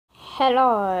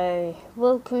Hello,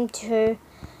 welcome to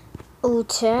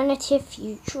Alternative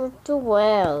Future of the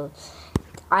World.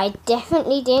 I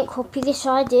definitely didn't copy this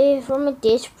idea from a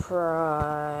Disc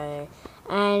Pro.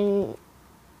 And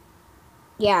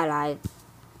yeah, I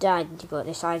got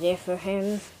this idea for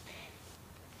him.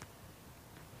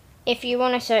 If you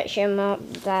want to search him up,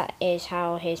 that is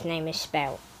how his name is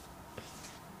spelled.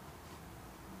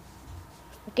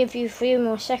 I'll give you a few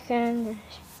more seconds.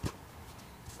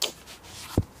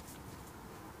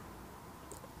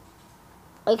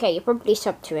 Okay, you're probably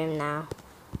sub to him now.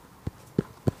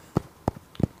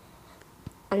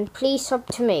 And please sub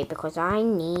to me because I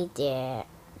need it.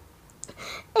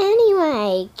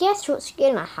 Anyway, guess what's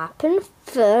gonna happen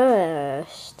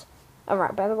first?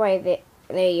 Alright, by the way,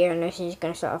 the year in this is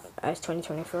gonna start off as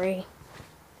 2023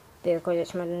 because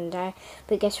it's modern day.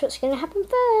 But guess what's gonna happen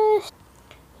first?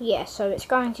 Yeah, so it's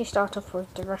going to start off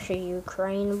with the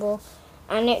Russia-Ukraine war,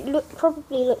 and it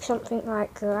probably looks something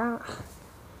like that.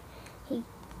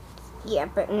 Yeah,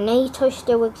 but NATO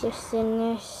still exists in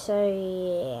this,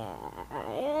 so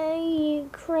yeah.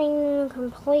 Ukraine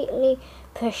completely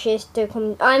pushes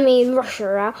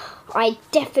Russia out. I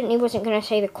definitely wasn't going to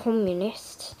say the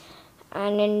communists,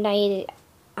 and then they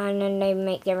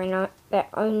make their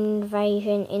own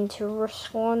invasion into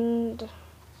Russia.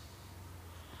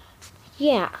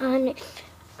 Yeah,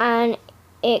 and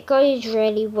it goes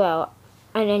really well.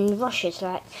 And then Russia's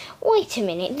like, wait a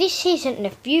minute, this isn't the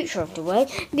future of the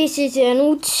world, this is an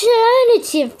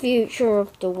alternative future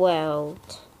of the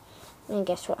world. And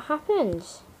guess what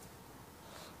happens?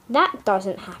 That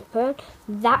doesn't happen.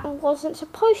 That wasn't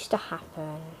supposed to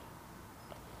happen.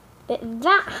 But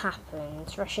that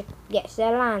happens. Russia gets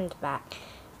their land back.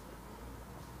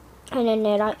 And then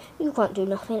they're like, you can't do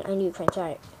nothing, and Ukraine's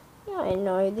like, yeah, I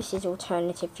know, this is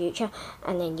alternative future.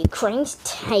 And then Ukraine's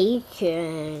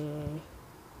taken.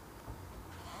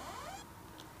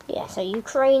 Yeah, so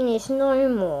Ukraine is no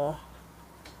more.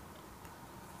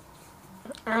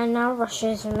 And now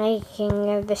Russia's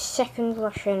making the second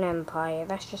Russian Empire.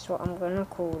 That's just what I'm going to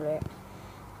call it.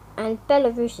 And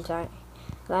Belarus is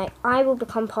like, I will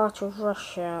become part of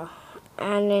Russia.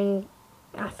 And then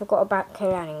I forgot about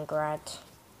Kaliningrad.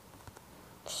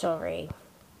 Sorry.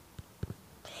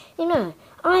 You know,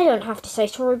 I don't have to say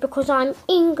sorry because I'm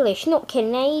English, not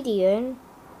Canadian.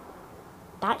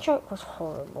 That joke was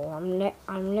horrible.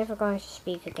 I'm never going to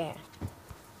speak again.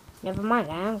 Never mind,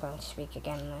 I am going to speak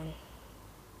again then.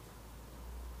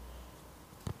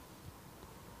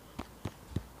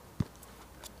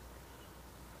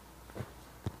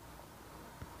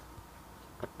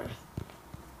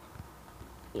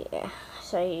 Yeah,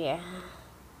 so yeah.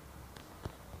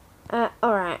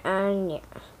 Alright, and yeah.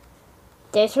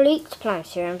 There's leaked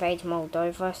plans to invade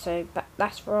Moldova, so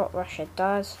that's what Russia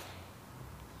does.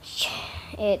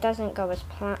 It doesn't go as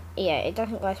planned. Yeah, it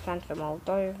doesn't go as planned for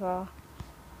Moldova.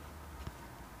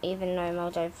 Even though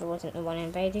Moldova wasn't the one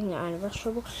invading, and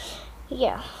Russia.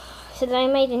 Yeah, so they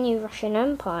made a new Russian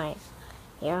Empire.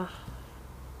 Yeah.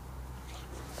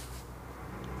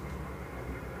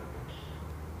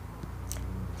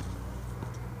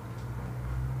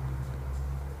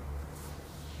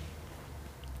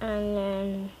 And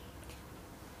then,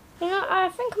 you know, I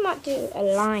think I might do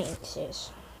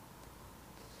alliances.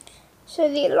 So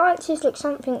the alliances look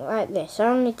something like this. I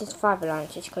only did 5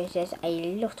 alliances because there's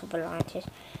a lot of alliances.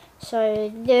 So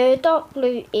the dark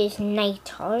blue is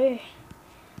NATO.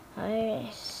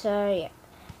 So yeah,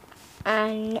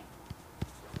 and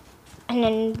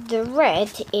then the red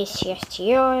is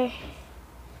CSTO.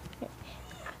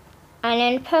 And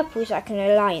then purple is like an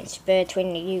alliance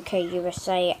between the UK,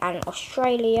 USA and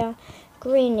Australia.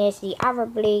 Green is the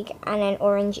Arab League, and then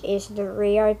orange is the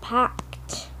Rio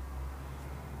Pact.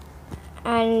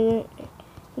 And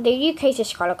the UK is a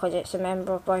scholar because it's a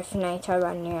member of both NATO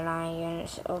and the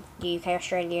alliance of the UK,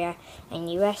 Australia and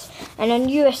US. And then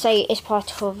USA is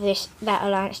part of that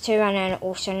alliance too, and then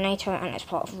also NATO, and it's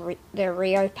part of the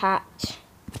Rio Pact.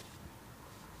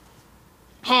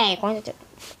 Hey,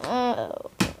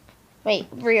 wait,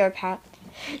 Rio Pact.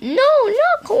 No,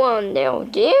 not Cuando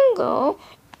Dingo.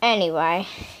 Anyway,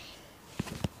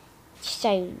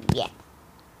 so yeah.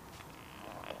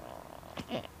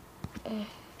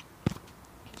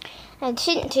 And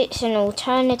since it's an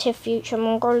alternative future,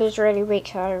 Mongolia is really weak,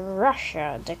 so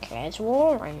Russia declares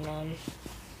war on them.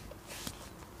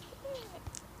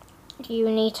 You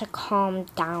need to calm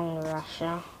down,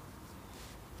 Russia.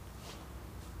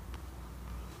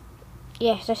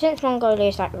 Yeah, so since Mongolia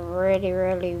is like really,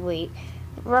 really weak,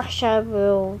 Russia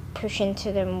will push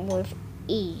into them with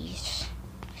ease.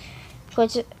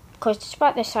 Because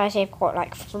despite their size, they've got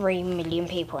like 3 million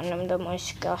people and they're the most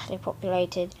scarcely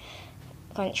populated.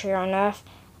 country on Earth.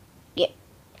 Yep.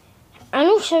 And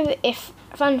also,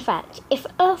 fun fact, if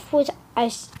Earth was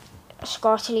as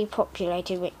sparsely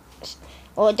populated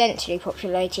or densely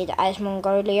populated as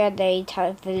Mongolia, they'd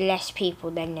have less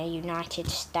people than the United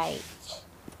States.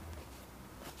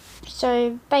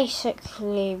 So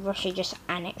basically, Russia just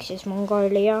annexes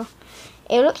Mongolia.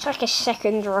 It looks like a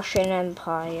second Russian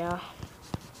Empire.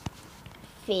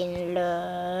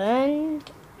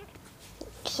 Finland.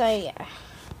 So yeah.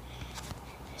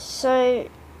 So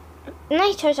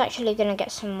NATO's actually going to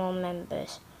get some more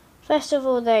members. First of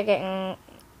all, they're getting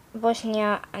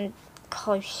Bosnia and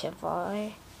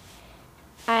Kosovo,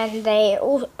 and they're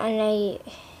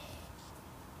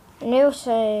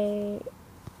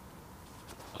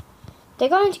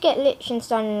going to get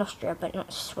Liechtenstein and Austria, but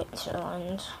not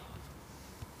Switzerland.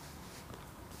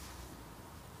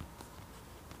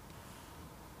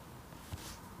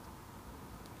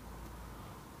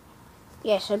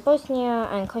 Yeah, so Bosnia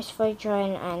and Kosovo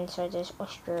join, and so there's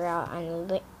Austria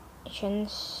and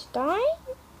Liechtenstein?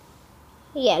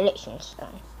 Yeah,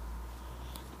 Liechtenstein.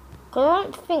 Because I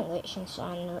don't think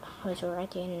Liechtenstein was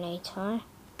already in NATO.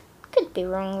 Could be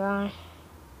wrong though.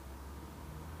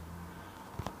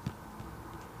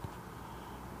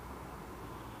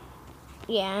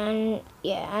 And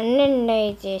then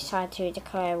they decide to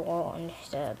declare war on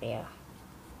Serbia.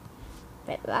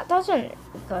 But that doesn't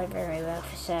go very well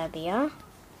for Serbia.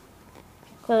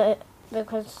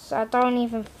 Because I don't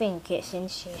even think it's in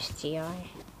CSTI.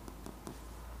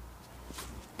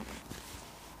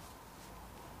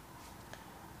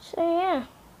 So yeah.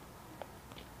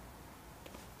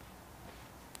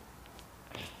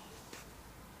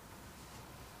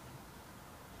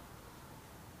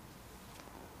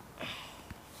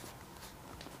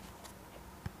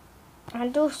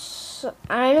 And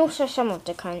also some of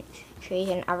the countries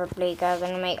in Arab League are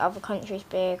going to make other countries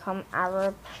become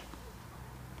Arab.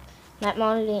 Like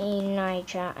Mali,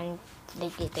 Niger, and the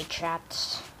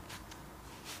Chads.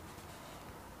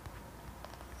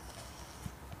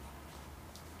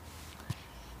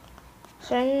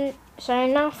 So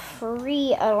now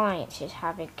 3 alliances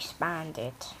have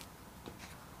expanded.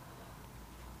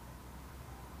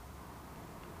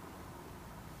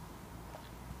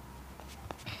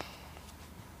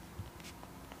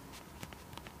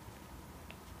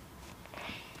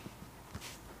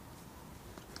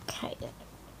 Okay then.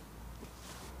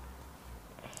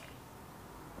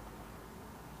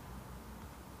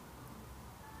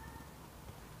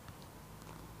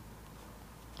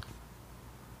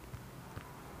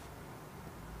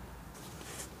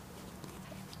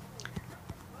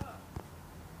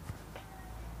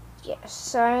 Yes,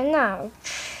 so now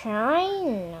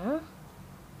China.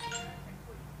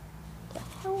 The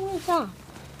hell was that?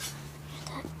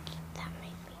 That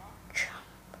made me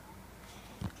jump.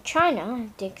 China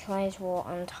declares war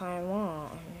on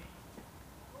Taiwan.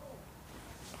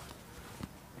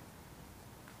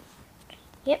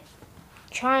 Yep,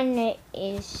 China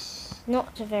is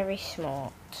not very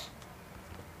smart.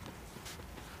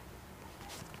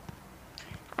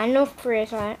 And North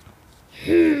Korea's like,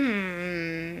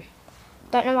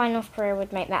 Don't know why North Korea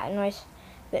would make that noise,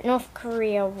 but North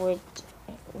Korea would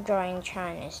join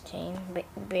China's team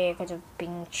because of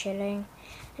being chilling.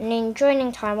 And then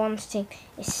joining Taiwan's team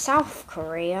is South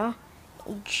Korea,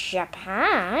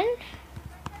 Japan,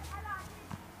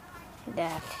 the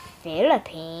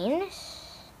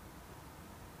Philippines,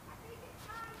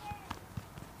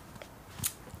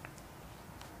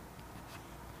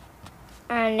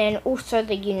 and then also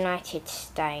the United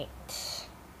States.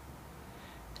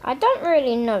 I don't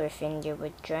really know if India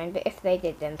would join, but if they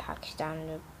did, then Pakistan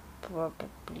would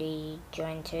probably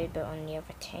join too, but on the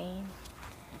other team.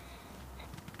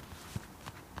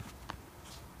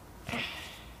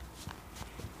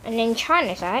 And then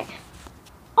China's like,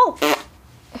 oh,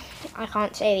 I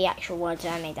can't say the actual words,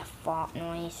 I made a fart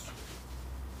noise.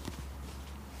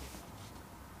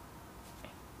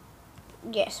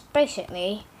 Yes,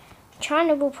 basically,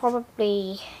 China will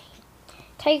probably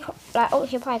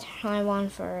occupy Taiwan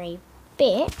for a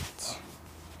bit,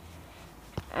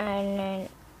 and then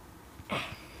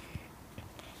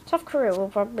South Korea will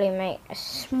probably make a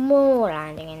small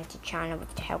landing into China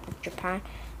with the help of Japan,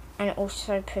 and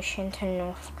also push into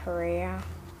North Korea,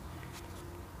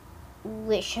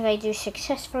 which they do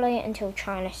successfully until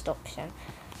China stops them.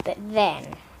 But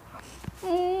then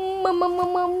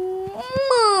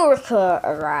America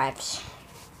arrives.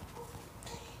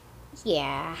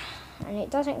 Yeah, and it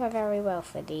doesn't go very well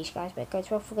for these guys, but it goes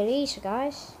well for these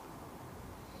guys.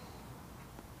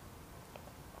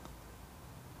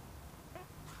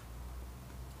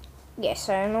 Yeah,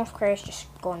 so North Korea's just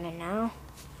gone in now.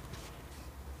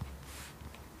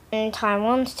 And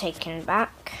Taiwan's taken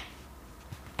back.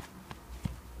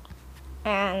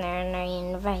 And then they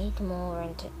invade more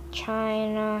into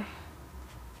China,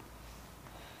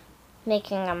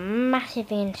 making a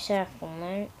massive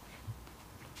encirclement.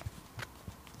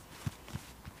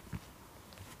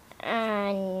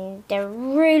 And they're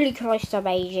really close to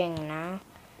Beijing now.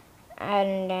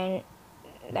 And then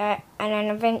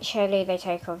eventually they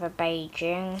take over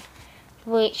Beijing,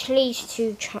 which leads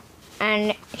to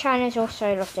and China's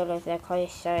also lost all of their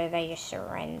coast, so they just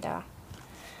surrender.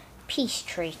 Peace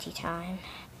treaty time.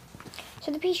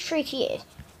 So the peace treaty is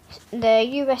the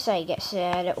USA gets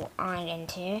a little island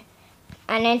here,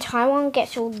 and then Taiwan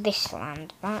gets all this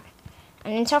land back,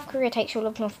 and then South Korea takes all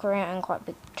of North Korea and quite a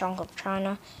big chunk of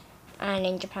China, and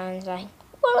then Japan's like,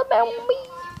 what about me?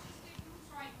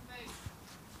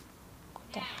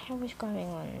 What the hell is going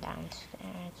on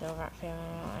downstairs? All that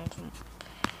feeling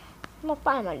my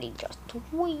family just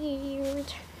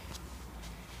weird.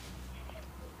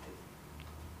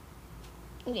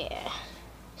 Yeah.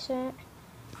 So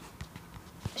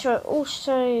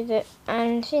also that,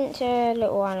 and since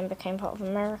Little Island became part of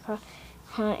America,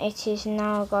 it is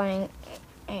now going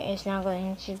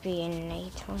to be in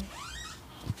NATO.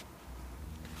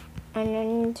 And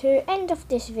then to end off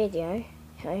this video,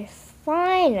 so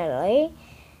finally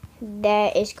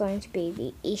there is going to be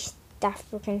the East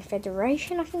African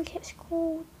Federation, I think it's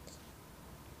called,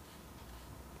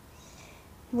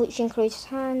 which includes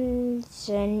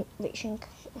Tanzania,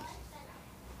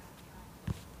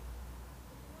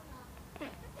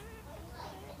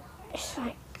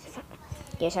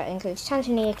 yes, that includes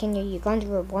Tanzania, Kenya, Uganda,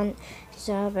 Rwanda,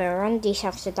 Burundi,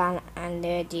 South Sudan, and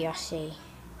the DRC.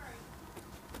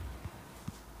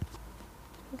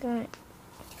 Okay.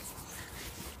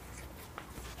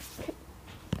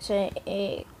 So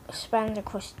it spans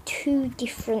across 2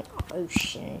 different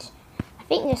oceans. I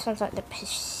think this one's like the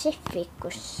Pacific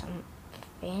or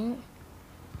something.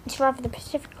 It's rather the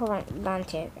Pacific or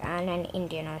Atlantic and then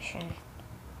Indian Ocean.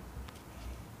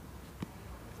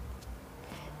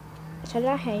 So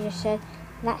like I just said,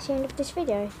 that's the end of this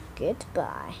video.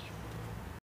 Goodbye.